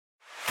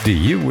Do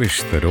you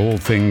wish that all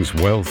things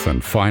wealth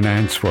and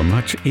finance were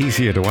much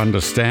easier to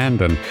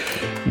understand and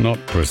not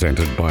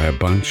presented by a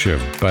bunch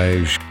of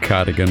beige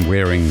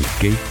cardigan-wearing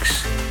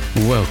geeks?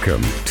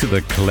 Welcome to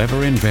the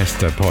Clever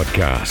Investor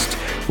Podcast,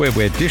 where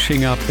we're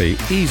dishing up the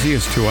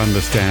easiest to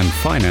understand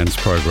finance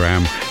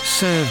program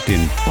served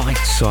in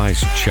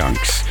bite-sized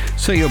chunks,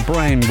 so your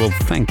brain will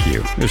thank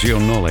you as your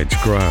knowledge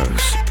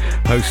grows.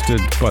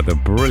 Hosted by the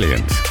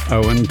brilliant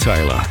Owen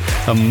Taylor,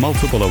 a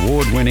multiple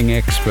award-winning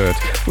expert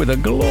with a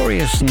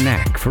glorious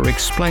knack for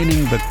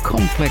explaining the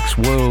complex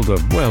world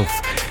of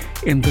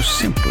wealth in the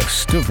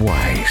simplest of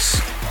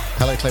ways.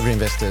 Hello, Clever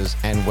Investors,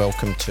 and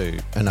welcome to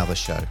another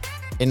show.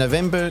 In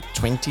November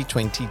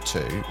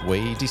 2022,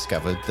 we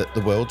discovered that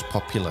the world's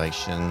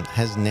population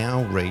has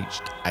now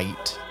reached 8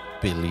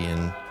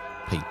 billion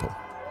people.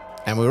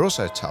 And we were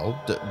also told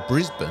that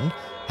Brisbane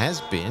has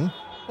been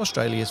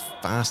Australia's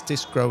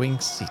fastest growing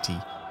city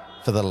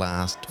for the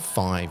last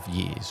 5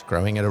 years,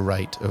 growing at a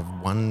rate of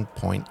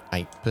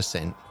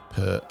 1.8%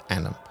 per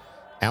annum,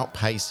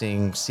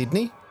 outpacing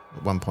Sydney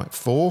at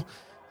 1.4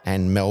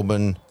 and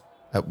Melbourne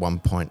at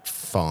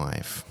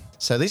 1.5.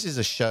 So this is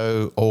a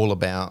show all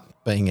about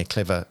being a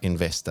clever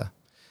investor.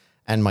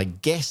 And my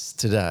guest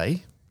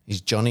today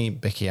is Johnny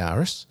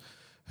Bekiaris,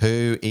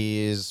 who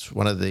is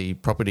one of the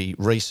property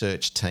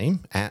research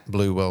team at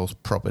Blue Wells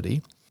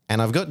Property.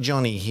 And I've got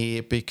Johnny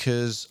here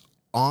because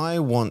I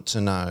want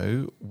to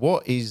know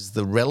what is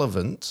the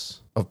relevance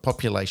of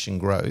population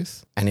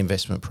growth and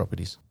investment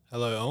properties.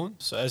 Hello, Owen.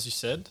 So as you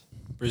said,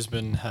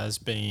 Brisbane has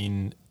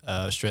been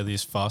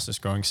Australia's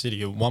fastest growing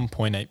city at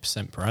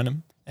 1.8% per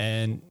annum.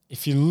 And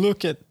if you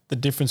look at the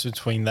difference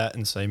between that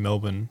and, say,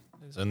 Melbourne,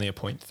 there's only a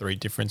 0.3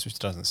 difference, which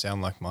doesn't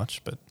sound like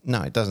much, but...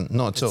 No, it doesn't.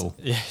 Not at all.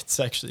 Yeah,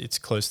 it's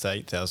close to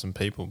 8,000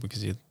 people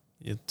because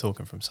you're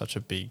talking from such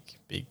a big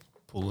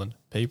pool of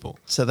people.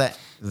 So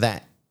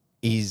that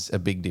is a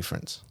big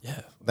difference.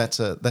 Yeah. That's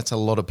a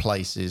lot of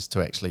places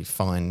to actually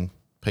find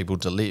people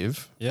to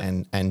live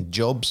and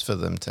jobs for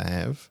them to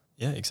have.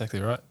 Yeah,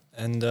 exactly right.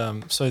 And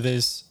so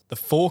there's the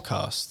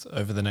forecast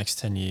over the next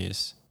 10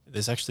 years.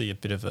 There's actually a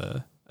bit of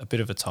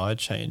a tide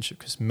change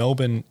because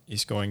Melbourne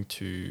is going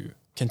to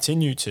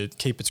continue to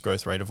keep its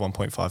growth rate of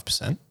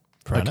 1.5%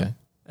 per annum.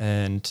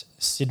 And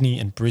Sydney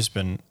and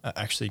Brisbane are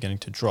actually going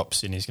to drop.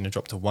 Sydney's going to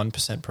drop to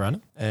 1% per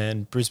annum,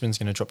 and Brisbane's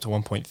going to drop to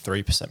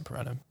 1.3% per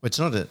annum. It's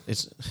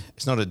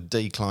not a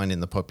decline in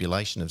the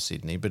population of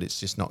Sydney, but it's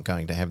just not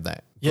going to have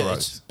that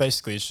growth.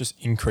 It's just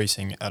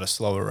increasing at a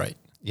slower rate.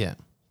 Yeah.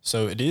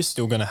 So it is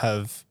still going to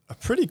have a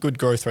pretty good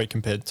growth rate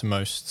compared to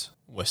most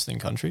Western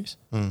countries,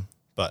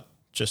 but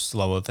just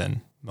slower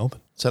than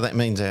Melbourne. So that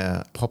means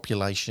our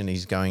population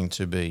is going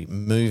to be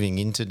moving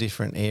into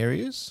different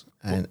areas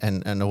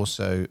and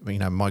also,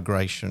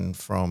 migration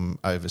from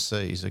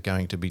overseas are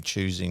going to be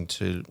choosing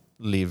to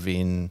live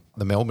in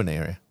the Melbourne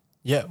area.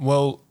 Yeah,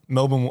 well,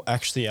 Melbourne will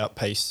actually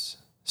outpace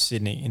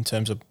Sydney in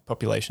terms of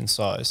population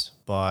size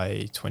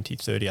by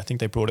 2030. I think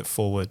they brought it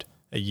forward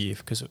a year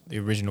because the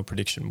original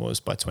prediction was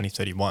by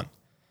 2031.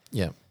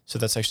 Yeah. So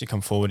that's actually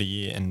come forward a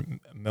year, and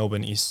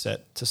Melbourne is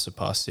set to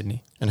surpass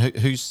Sydney. And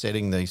who's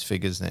setting these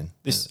figures then?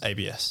 This is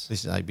ABS.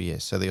 This is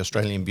ABS, so the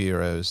Australian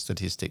Bureau of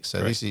Statistics. So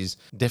Correct. This is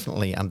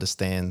definitely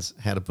understands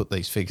how to put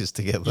these figures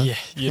together. Yeah,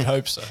 you'd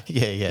hope so.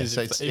 Yeah.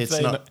 So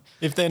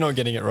if they're not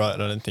getting it right, I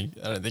don't think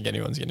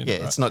anyone's getting it right.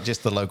 Yeah, it's not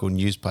just the local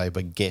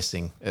newspaper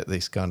guessing at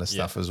this kind of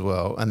stuff as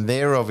well. And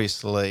they're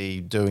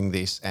obviously doing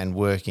this and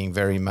working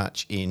very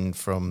much in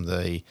from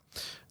the...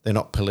 They're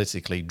not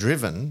politically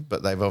driven,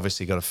 but they've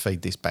obviously got to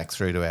feed this back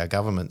through to our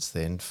governments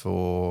then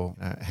for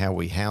how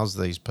we house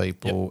these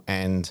people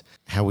and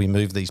how we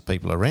move these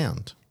people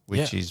around,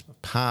 which is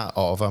part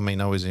of,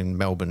 I was in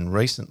Melbourne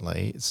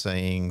recently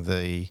seeing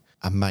the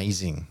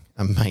amazing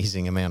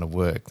amount of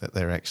work that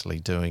they're actually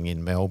doing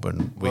in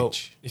Melbourne.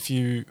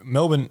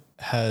 Melbourne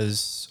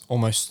has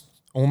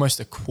almost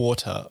a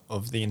quarter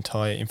of the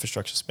entire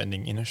infrastructure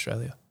spending in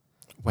Australia.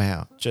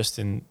 Wow.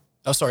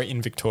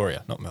 In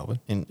Victoria, not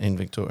Melbourne. In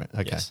Victoria,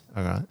 okay, yes.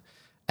 All right.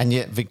 And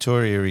yet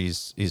Victoria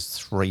is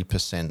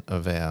 3%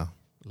 of our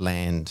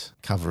land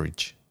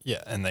coverage.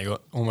 Yeah, and they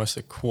got almost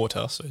a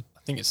quarter, so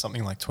I think it's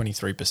something like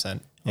 23%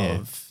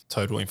 of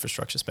total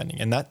infrastructure spending,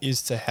 and that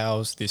is to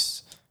house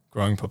this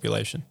growing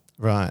population.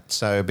 Right.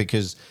 So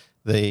because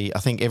I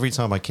think every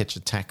time I catch a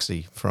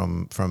taxi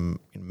from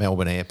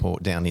Melbourne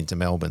Airport down into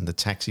Melbourne, the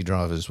taxi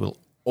drivers will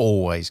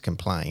always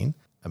complain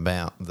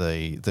about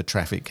the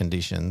traffic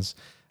conditions.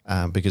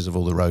 Because of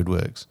all the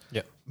roadworks.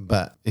 Yep.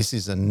 But this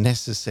is a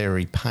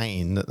necessary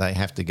pain that they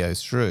have to go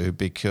through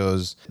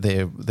because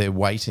they're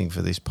waiting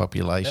for this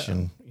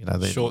population.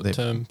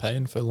 Short-term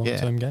pain for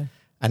long-term gain.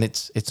 And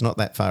it's not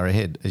that far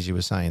ahead, as you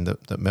were saying,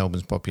 that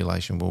Melbourne's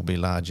population will be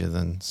larger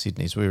than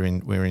Sydney's. We're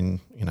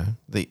in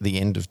the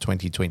end of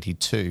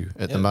 2022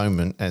 at the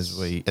moment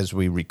as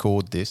we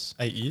record this.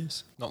 8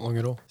 years, not long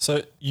at all.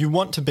 So you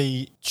want to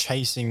be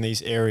chasing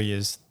these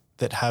areas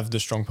that have the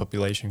strong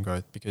population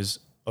growth because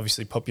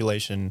obviously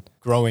population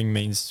growing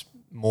means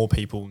more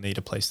people need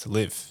a place to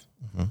live.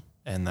 Mm-hmm.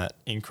 and that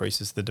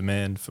increases the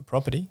demand for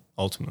property,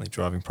 ultimately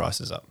driving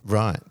prices up.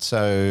 Right.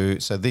 So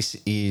this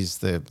is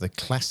the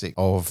classic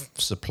of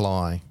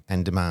supply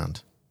and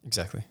demand.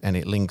 Exactly. And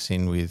it links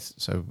in with,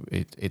 so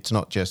it's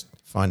not just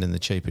finding the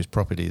cheapest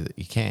property that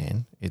you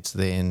can, it's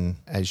then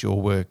as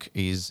your work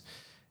is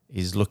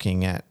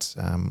looking at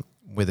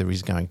whether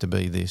there's going to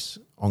be this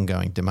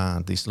ongoing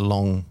demand, this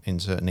long in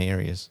certain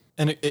areas.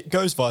 And it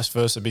goes vice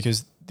versa,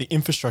 because the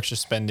infrastructure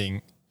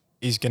spending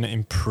is going to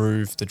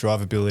improve the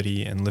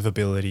drivability and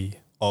livability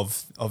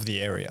of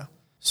the area.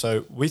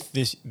 So with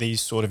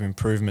these sort of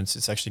improvements,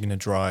 it's actually going to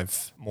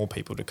drive more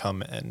people to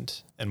come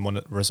and want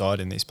to reside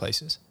in these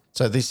places.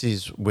 So this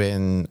is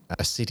when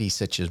a city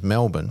such as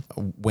Melbourne,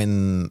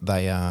 when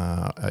they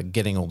are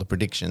getting all the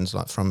predictions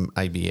like from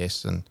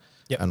ABS and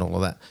all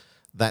of that,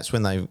 that's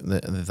when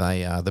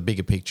they are, the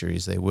bigger picture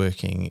is they're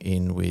working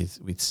in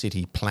with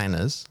city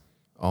planners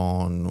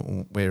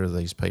on where are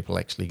these people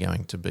actually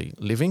going to be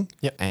living.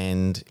 Yep.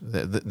 And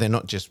they're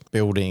not just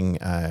building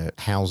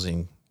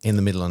housing in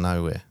the middle of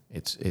nowhere.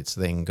 It's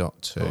then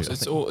got to...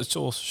 It's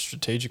all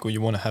strategical.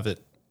 You want to have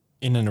it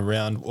in and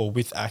around or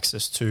with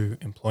access to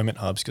employment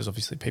hubs, because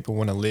obviously people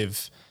want to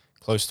live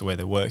close to where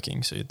they're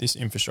working. So this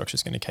infrastructure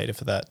is going to cater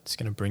for that. It's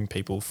going to bring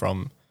people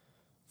from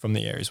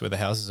the areas where the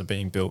houses are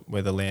being built,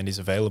 where the land is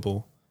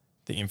available.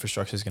 The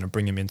infrastructure is going to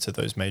bring them into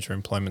those major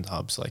employment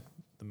hubs like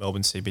the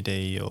Melbourne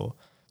CBD or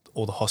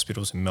all the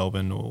hospitals in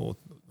Melbourne or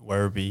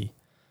Werribee,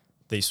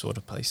 these sort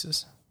of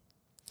places.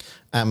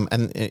 And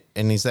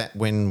is that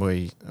when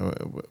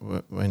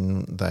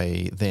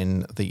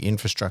the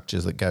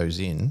infrastructure that goes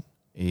in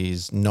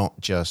is not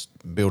just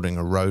building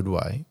a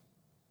roadway,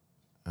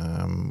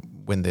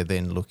 when they're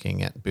then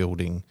looking at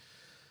building,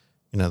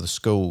 the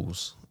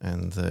schools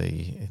and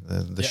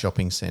the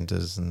shopping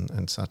centres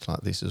and such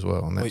like this as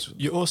well. And that's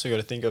you also got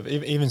to think of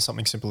even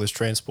something simple as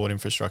transport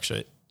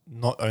infrastructure.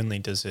 Not only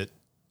does it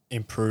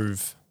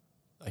improve,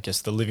 I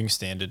guess, the living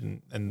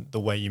standard and the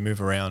way you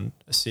move around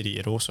a city,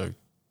 it also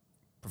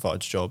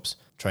provides jobs,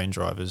 train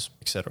drivers,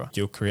 etc.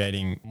 You're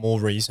creating more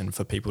reason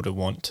for people to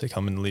want to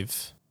come and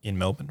live in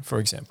Melbourne, for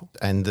example.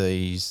 And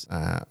these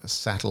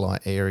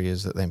satellite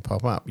areas that then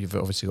pop up, you've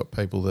obviously got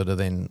people that are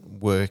then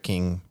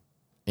working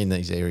in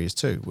these areas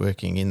too,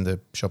 working in the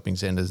shopping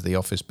centres, the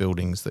office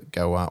buildings that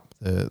go up,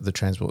 the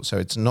transport. So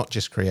it's not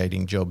just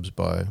creating jobs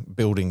by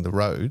building the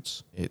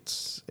roads,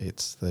 it's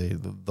the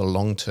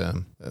long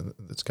term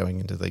that's going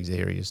into these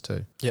areas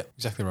too. Yeah,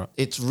 exactly right.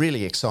 It's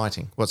really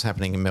exciting what's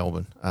happening in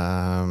Melbourne.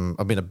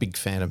 I've been a big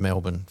fan of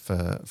Melbourne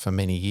for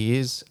many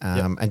years,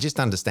 and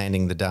just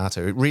understanding the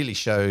data, it really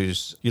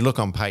shows, you look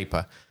on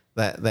paper,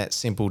 that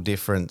simple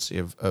difference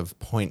of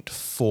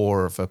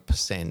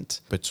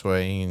 0.4%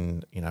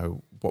 between,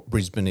 what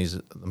Brisbane is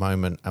at the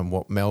moment and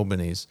what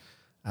Melbourne is,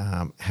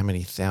 how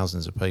many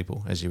thousands of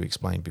people, as you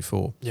explained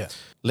before. Yeah.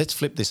 Let's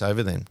flip this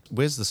over then.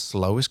 Where's the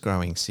slowest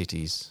growing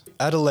cities?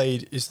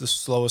 Adelaide is the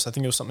slowest. I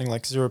think it was something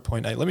like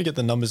 0.8. Let me get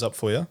the numbers up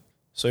for you.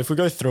 So if we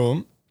go through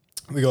them,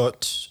 we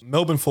got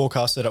Melbourne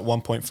forecasted at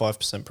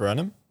 1.5% per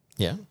annum.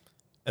 Yeah.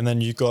 And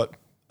then you got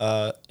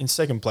in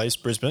second place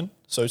Brisbane.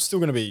 So it's still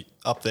going to be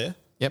up there.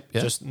 Yep.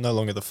 Just no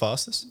longer the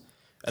fastest.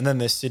 And then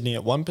there's Sydney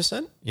at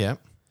 1%. Yeah.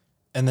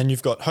 And then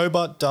you've got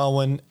Hobart,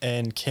 Darwin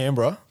and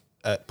Canberra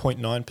at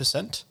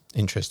 0.9%.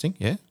 Interesting,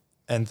 yeah.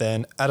 And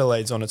then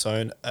Adelaide's on its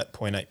own at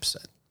 0.8%.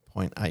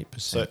 0.8%.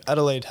 So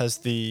Adelaide has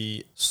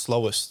the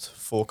slowest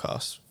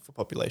forecast for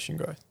population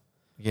growth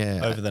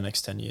over the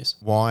next 10 years.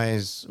 Why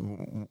is,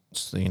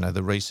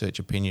 the research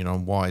opinion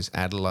on why is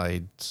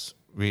Adelaide's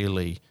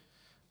really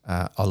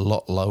a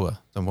lot lower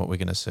than what we're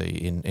going to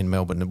see in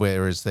Melbourne,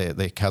 whereas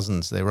they're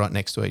cousins, they're right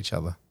next to each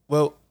other?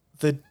 Well,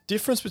 the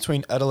difference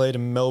between Adelaide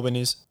and Melbourne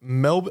is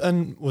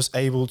Melbourne was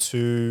able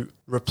to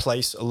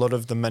replace a lot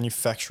of the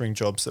manufacturing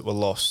jobs that were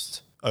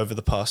lost over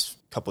the past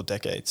couple of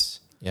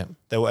decades. Yeah.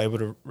 They were able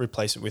to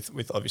replace it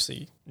with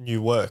obviously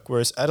new work,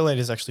 whereas Adelaide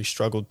has actually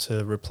struggled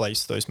to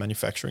replace those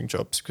manufacturing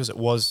jobs because it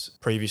was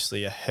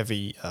previously a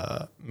heavy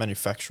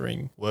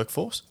manufacturing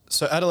workforce.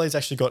 So Adelaide's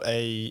actually got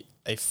a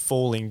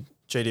falling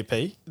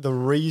GDP. The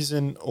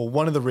reason, or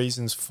one of the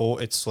reasons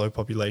for its slow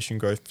population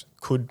growth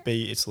could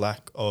be its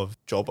lack of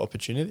job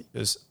opportunity.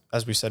 Because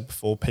as we said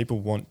before, people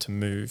want to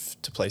move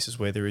to places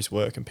where there is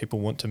work and people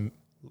want to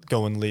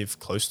go and live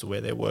close to where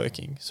they're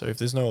working. So if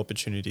there's no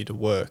opportunity to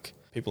work,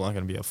 people aren't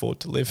going to be able to afford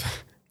to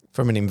live.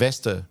 From an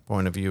investor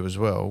point of view as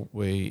well,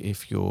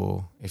 if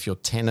your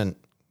tenant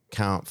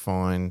can't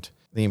find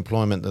the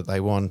employment that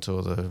they want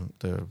or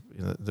the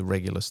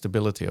regular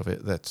stability of it,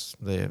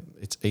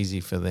 it's easy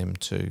for them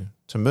to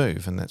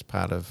move, and that's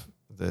part of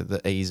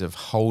the ease of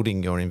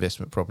holding your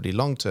investment property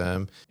long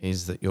term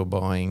is that you're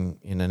buying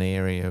in an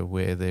area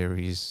where there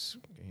is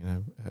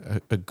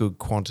a good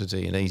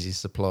quantity and easy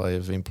supply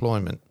of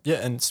employment.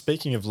 Yeah, and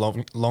speaking of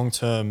long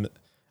term,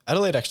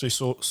 Adelaide actually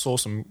saw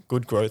some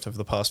good growth over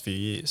the past few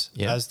years,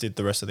 as did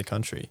the rest of the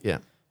country. Yeah,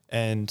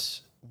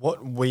 and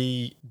what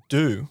we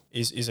do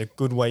is a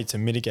good way to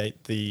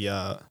mitigate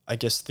the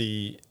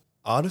the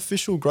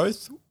artificial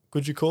growth,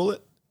 could you call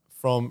it,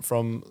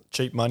 from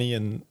cheap money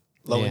and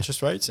low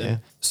interest rates. And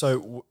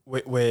so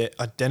we're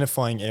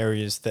identifying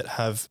areas that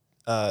have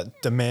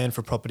demand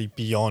for property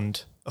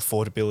beyond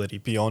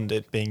affordability, beyond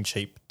it being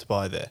cheap to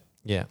buy there.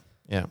 Yeah,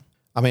 yeah.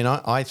 I mean,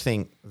 I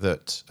think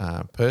that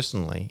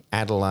personally,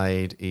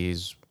 Adelaide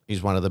is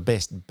one of the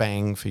best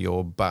bang for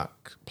your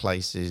buck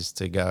places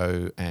to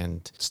go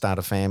and start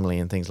a family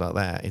and things like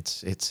that.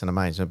 It's an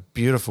amazing, a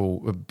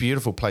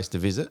beautiful place to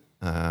visit.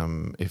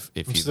 If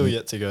I'm still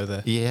yet to go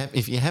there. Yeah,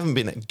 if you haven't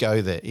been,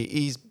 go there. It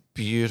is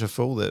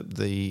beautiful.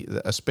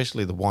 The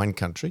especially the wine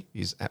country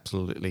is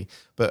absolutely.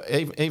 But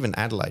even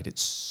Adelaide,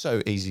 it's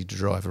so easy to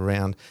drive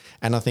around.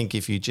 And I think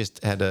if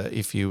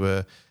you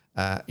were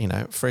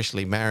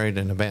freshly married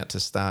and about to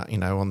start,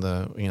 on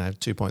the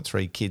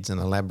 2.3 kids and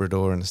a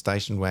Labrador and a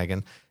station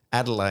wagon,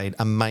 Adelaide,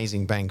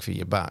 amazing bang for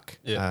your buck.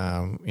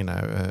 Yeah.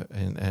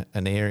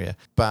 An area.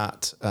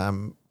 But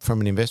from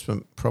an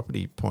investment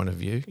property point of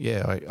view,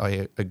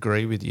 I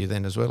agree with you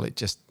then as well. It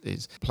just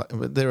is.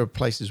 There are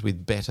places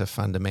with better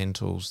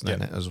fundamentals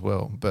than it as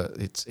well, but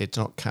it's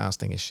not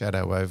casting a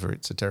shadow over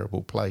it's a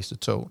terrible place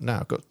at all. No,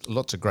 I've got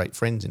lots of great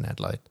friends in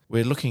Adelaide.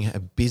 We're looking at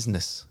a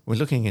business. We're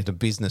looking at a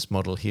business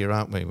model here,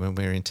 aren't we, when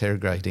we're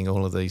interrogating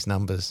all of these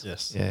numbers?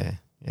 Yes. Yeah.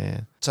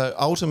 Yeah. So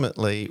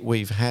ultimately,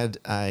 we've had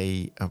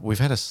a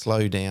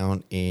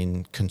slowdown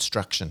in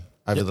construction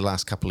over the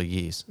last couple of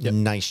years,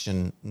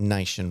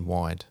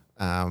 nationwide,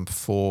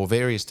 for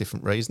various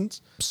different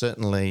reasons.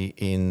 Certainly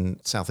in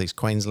southeast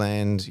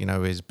Queensland,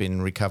 has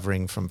been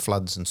recovering from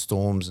floods and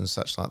storms and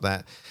such like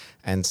that,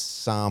 and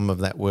some of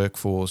that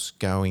workforce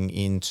going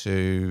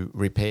into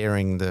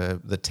repairing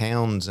the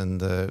towns and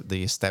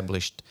the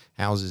established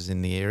houses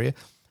in the area,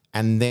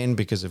 and then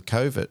because of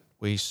COVID,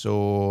 we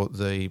saw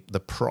the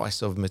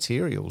price of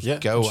materials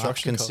go up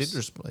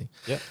considerably.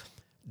 Yeah.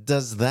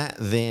 Does that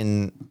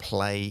then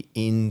play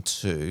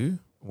into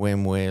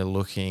when we're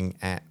looking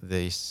at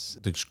this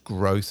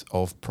growth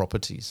of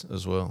properties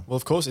as well? Well,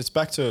 of course, it's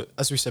back to,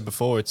 as we said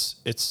before,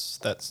 it's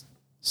that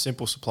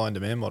simple supply and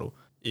demand model.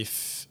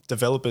 If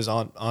developers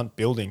aren't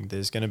building,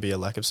 there's going to be a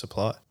lack of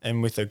supply.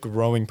 And with a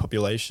growing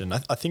population,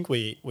 I think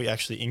we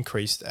actually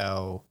increased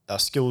our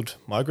skilled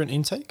migrant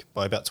intake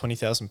by about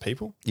 20,000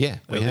 people. Yeah,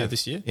 earlier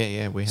this year.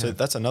 Yeah, we have. So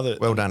that's another.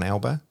 Well done,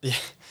 Alba. Yeah,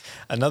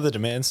 another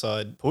demand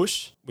side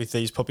push with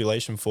these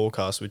population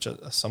forecasts, which are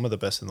some of the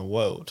best in the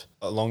world,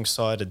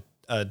 alongside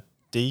a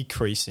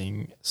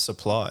decreasing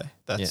supply.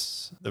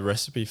 That's the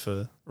recipe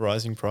for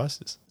rising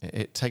prices.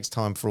 It takes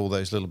time for all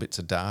those little bits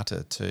of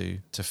data to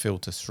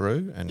filter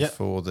through, and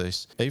for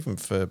this, even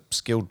for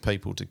skilled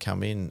people to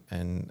come in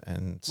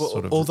and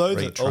sort of although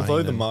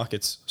retrain the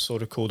market's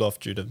sort of cooled off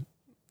due to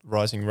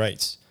rising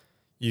rates,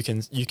 you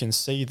can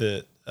see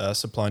the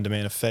supply and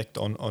demand effect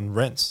on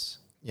rents.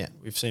 Yeah,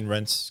 we've seen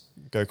rents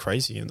go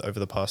crazy over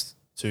the past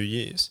 2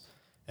 years.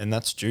 And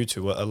that's due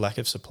to a lack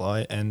of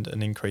supply and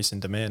an increase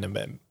in demand.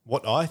 And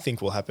what I think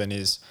will happen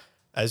is,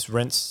 as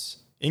rents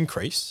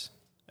increase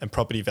and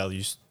property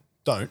values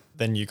don't,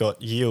 then you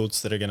got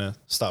yields that are going to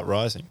start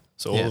rising.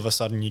 So all of a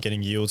sudden you're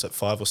getting yields at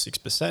 5 or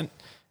 6%,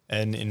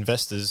 and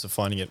investors are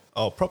finding it,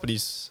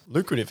 property's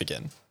lucrative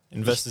again.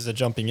 Investors are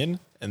jumping in,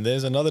 and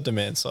there's another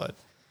demand side.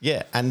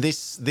 Yeah, and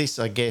this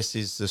I guess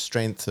is the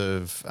strength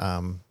of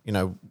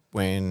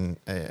when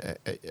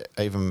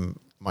even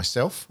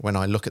myself, when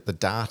I look at the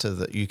data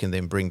that you can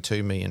then bring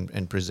to me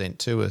and present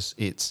to us,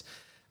 it's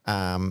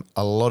a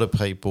lot of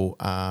people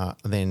are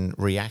then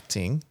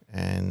reacting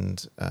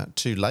and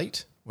too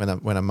late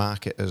when a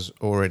market has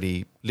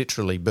already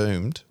literally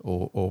boomed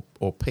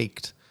or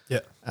peaked. Yeah.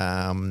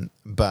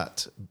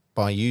 But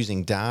by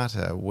using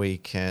data, we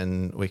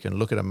can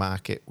look at a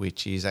market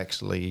which is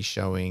actually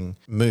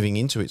moving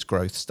into its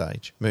growth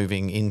stage,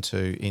 moving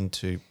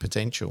into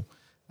potential.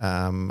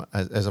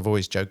 As I've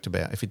always joked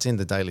about, if it's in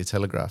the Daily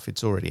Telegraph,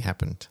 it's already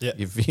happened. Yeah.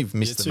 You've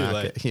missed the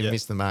market. You've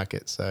missed the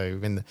market. So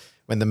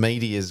when the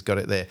media's got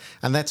it there,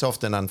 and that's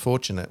often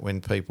unfortunate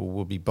when people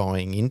will be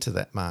buying into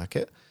that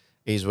market,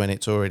 is when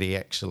it's already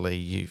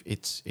actually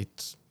it's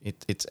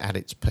at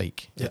its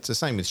peak. Yeah. It's the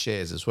same with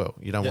shares as well.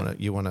 You don't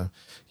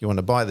want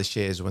to buy the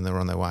shares when they're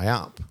on their way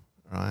up,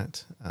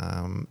 right?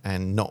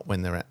 And not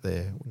when they're at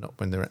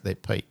their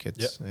peak.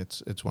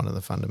 It's one of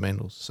the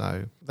fundamentals.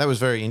 So that was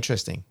very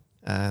interesting.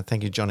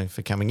 Thank you, Johnny,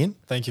 for coming in.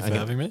 Thank you for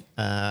having me.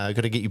 I've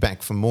got to get you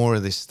back for more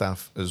of this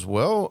stuff as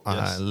well.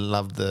 Yes. I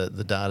love the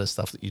data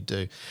stuff that you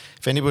do.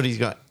 If anybody's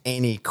got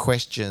any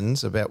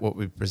questions about what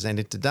we've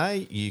presented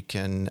today, you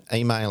can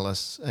email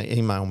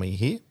me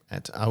here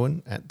at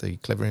Owen at the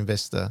Clever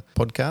Investor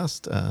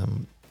podcast.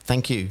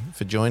 Thank you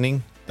for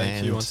joining.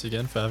 Thank you once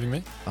again for having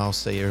me. I'll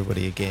see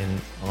everybody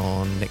again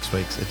on next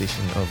week's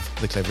edition of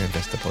the Clever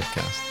Investor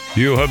podcast.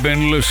 You have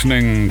been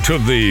listening to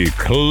the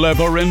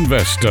Clever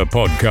Investor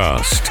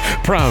podcast,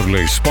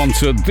 proudly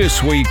sponsored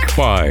this week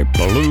by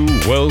Blue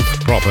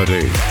Wealth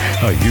Property.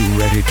 Are you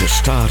ready to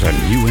start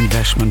a new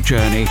investment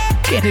journey?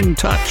 Get in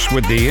touch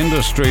with the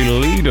industry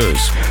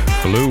leaders,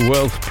 Blue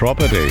Wealth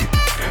Property.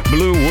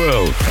 Blue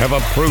Wealth have a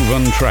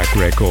proven track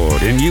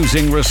record in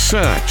using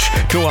research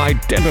to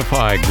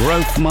identify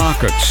growth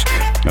markets,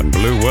 And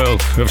Blue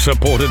Wealth have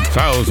supported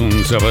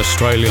thousands of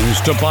Australians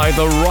to buy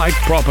the right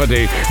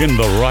property in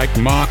the right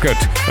market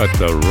at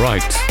the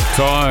right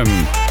time.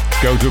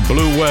 Go to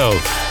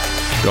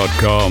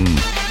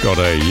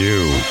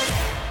bluewealth.com.au.